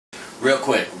Real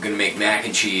quick, we're going to make mac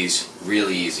and cheese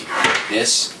really easy.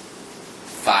 This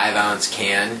 5-ounce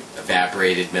can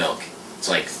evaporated milk, it's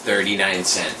like 39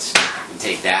 cents. We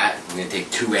take that, we're going to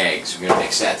take 2 eggs, we're going to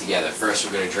mix that together. First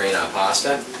we're going to drain our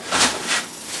pasta.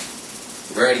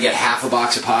 We've already got half a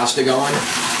box of pasta going.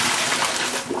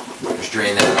 Just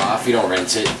drain that off, you don't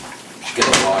rinse it, just get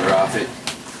the water off it.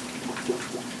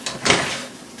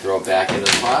 Throw it back into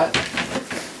the pot.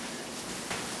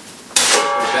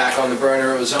 Back on the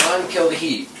burner it was on, kill the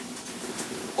heat.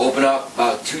 Open up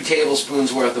about 2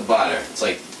 tablespoons worth of butter. It's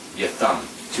like your thumb,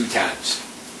 2 times.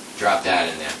 Drop that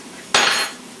in there.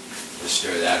 Just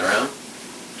stir that around.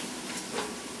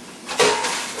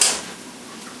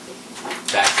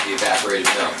 Back to the evaporated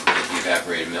milk. Get the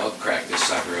evaporated milk, crack this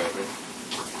sucker open.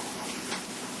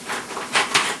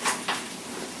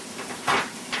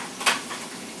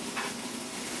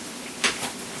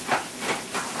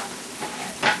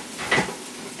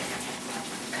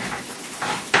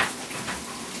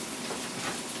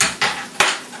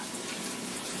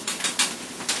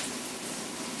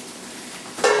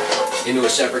 Into a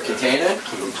separate container,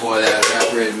 we can pour that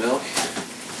evaporated milk.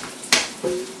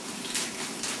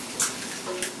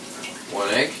 1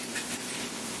 egg.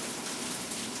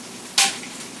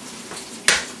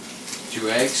 2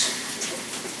 eggs.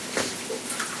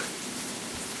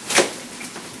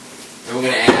 Then we're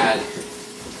going to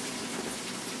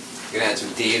add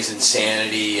some Dave's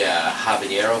Insanity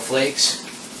habanero flakes.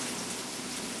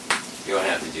 You don't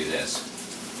have to do this.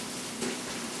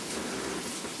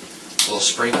 A little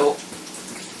sprinkle.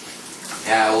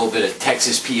 Add a little bit of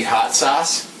Texas Pete hot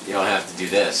sauce. You don't have to do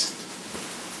this.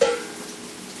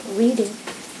 We do.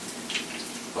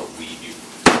 But we do.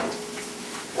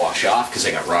 Wash off because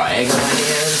I got raw egg on my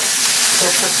hands.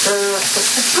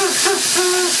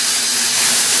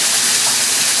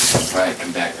 Alright,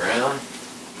 come back around.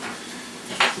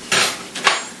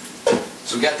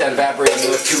 So we got that evaporated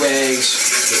milk, 2 eggs,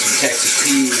 got some Texas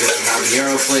Pete, got some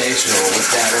habanero flakes, and we'll whip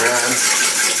that around.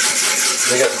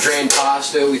 We got the drained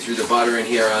pasta, we threw the butter in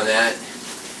here on that.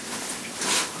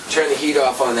 Turn the heat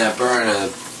off on that burner.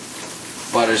 The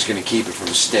butter's going to keep it from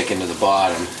sticking to the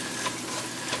bottom.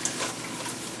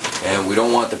 And we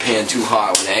don't want the pan too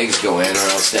hot when the eggs go in, or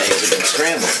else the eggs are going to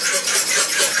scramble.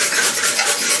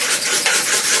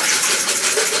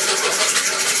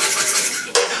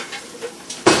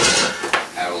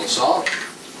 Add a little salt.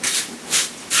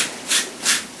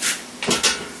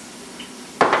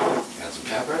 Add some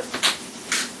pepper.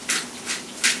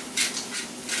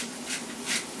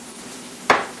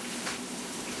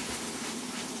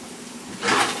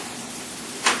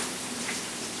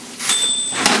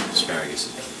 Asparagus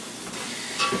is done.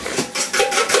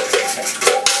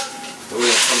 So we're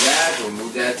going to come back, we'll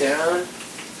move that down.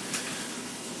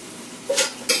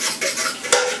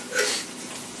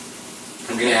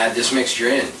 I'm going to add this mixture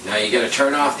in. Now you got to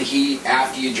turn off the heat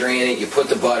after you drain it. You put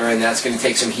the butter in, that's going to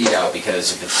take some heat out,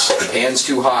 because if the pan's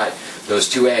too hot, those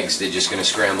 2 eggs, they're just going to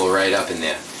scramble right up in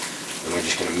there. And we're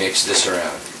just going to mix this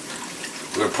around.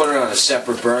 We're going to put it on a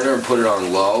separate burner and put it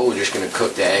on low. We're just going to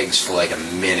cook the eggs for like a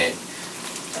minute.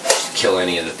 Kill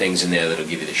any of the things in there that'll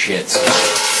give you the shits.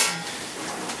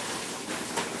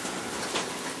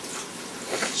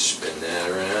 Spin that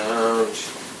around.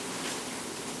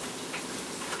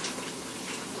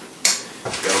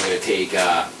 Then I'm going to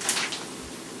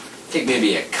take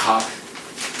maybe a cup.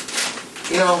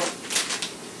 You know,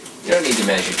 you don't need to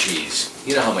measure cheese.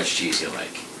 You know how much cheese you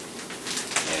like.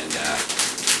 And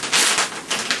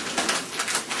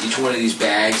each one of these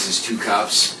bags is 2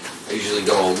 cups. I usually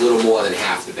go a little more than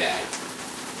half the bag.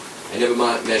 I never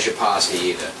measure pasta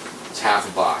either. It's half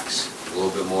a box. A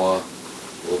little bit more, a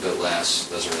little bit less.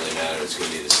 Doesn't really matter. It's going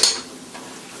to be the same.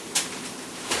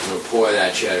 I'm going to pour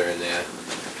that cheddar in there.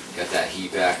 Got that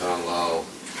heat back on low.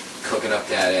 Cooking up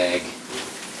that egg.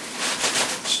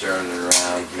 Stirring it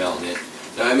around, melting it.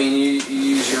 Now, I mean, you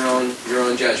use your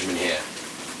own judgment here.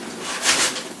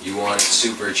 You want it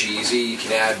super cheesy, you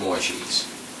can add more cheese.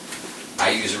 I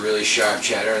use a really sharp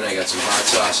cheddar, and I got some hot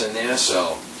sauce in there,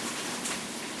 so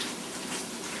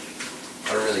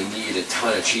I don't really need a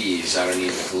ton of cheese. I don't need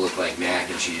it to look like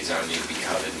mac and cheese. I don't need it to be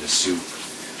covered in the soup.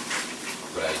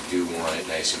 But I do want it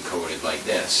nice and coated like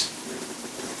this.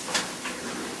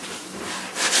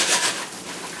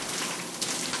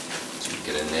 So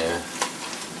get in there.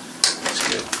 That's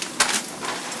good.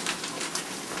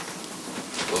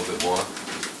 A little bit more.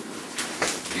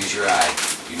 Use your eye.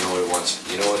 You know what it wants.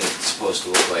 You know what it's supposed to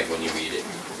look like when you read it.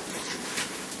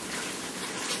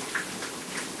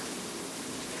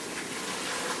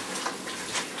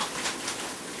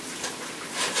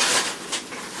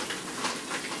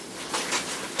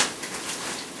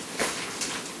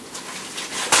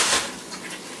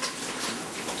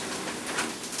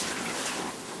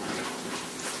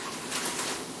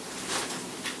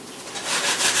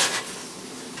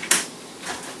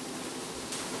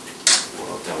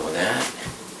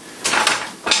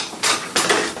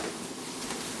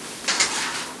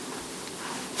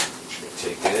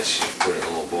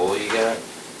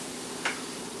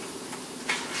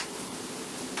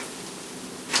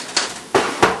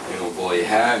 bowl you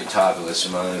have, you top it with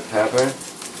some other pepper.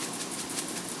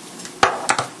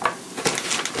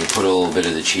 You put a little bit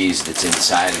of the cheese that's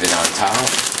inside of it on top.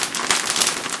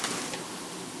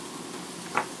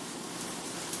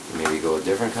 Maybe go a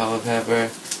different color pepper.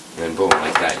 And then boom,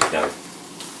 like that, you're done.